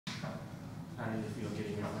How did you feel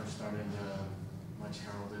getting your first start in the much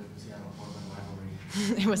heralded Seattle-Portland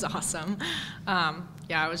rivalry? It was awesome.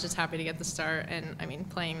 Yeah, I was just happy to get the start, and I mean,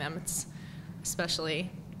 playing them, it's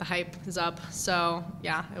especially the hype is up. So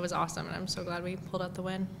yeah, it was awesome, and I'm so glad we pulled out the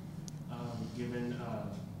win. Given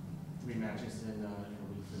 3 matches in a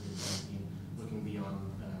week for the team, looking beyond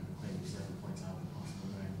claiming 7 points out of the possible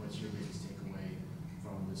 9, what's your biggest takeaway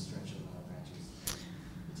from this stretch of matches?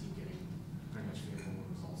 The team getting pretty much favorable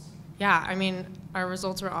results. Yeah, I mean, our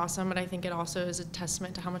results were awesome, but I think it also is a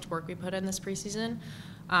testament to how much work we put in this preseason.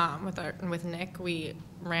 With Nick, we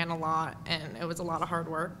ran a lot, and it was a lot of hard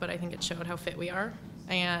work, but I think it showed how fit we are.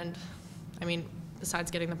 And, I mean,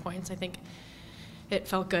 besides getting the points, I think it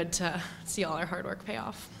felt good to see all our hard work pay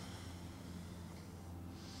off.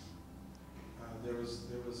 There was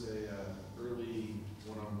a early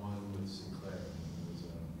one-on-one with Sinclair. It was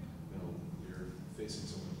you're facing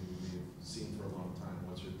someone who we've seen for a long time.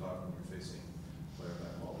 What's your thought when you're facing a player of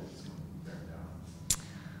that quality that's going to bear down?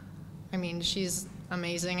 I mean, she's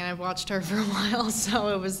amazing, and I've watched her for a while, so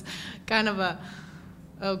it was kind of a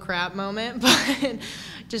oh crap moment, but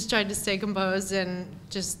just tried to stay composed and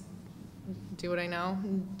just do what I know,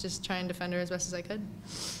 and just try and defend her as best as I could.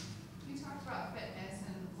 You talked about fitness,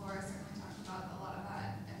 and Laura certainly talked about a lot of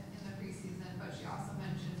that in the preseason, but she also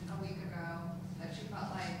mentioned a week ago that she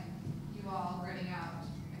felt like you all gritting out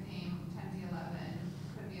a game 10-11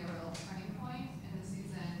 could be a real turning point in the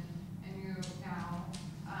season, and you now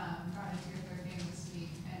got into your 3rd game this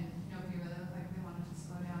week, and nobody really looked like they wanted to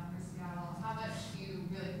slow down for Seattle. How much do you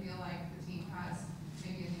really feel like the team has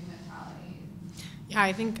maybe a new mentality? Yeah,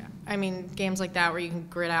 I mean, games like that where you can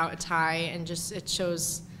grit out a tie and just it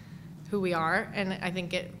shows who we are, and I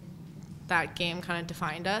think that game kind of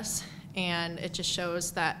defined us, and it just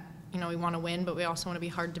shows that, you know, we want to win, but we also want to be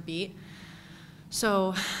hard to beat.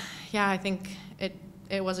 So, yeah, I think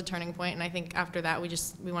it was a turning point, and I think after that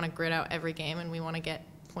we want to grit out every game, and we want to get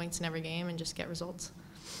points in every game and just get results.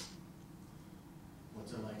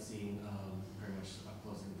 What's it like seeing very much up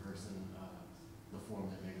close in person the form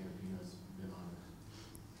that Megan Rapinoe's been on?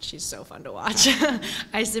 She's so fun to watch.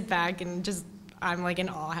 I sit back and I'm like in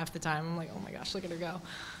awe half the time. I'm like, oh my gosh, look at her go.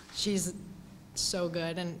 She's so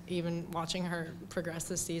good, and even watching her progress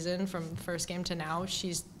this season from first game to now,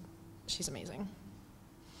 she's amazing.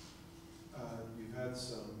 You've had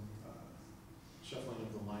some shuffling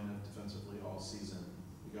of the lineup defensively all season.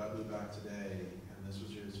 You got Lou back today, and this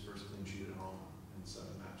was his first clean sheet at home in 7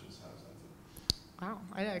 matches. How does that feel? Wow,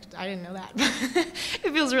 I didn't know that.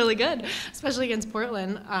 It feels really good, especially against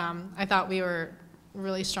Portland. I thought we were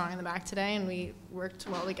really strong in the back today, and we worked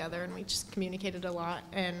well together, and we just communicated a lot,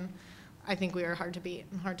 and I think we were hard to beat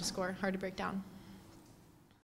and hard to score, hard to break down.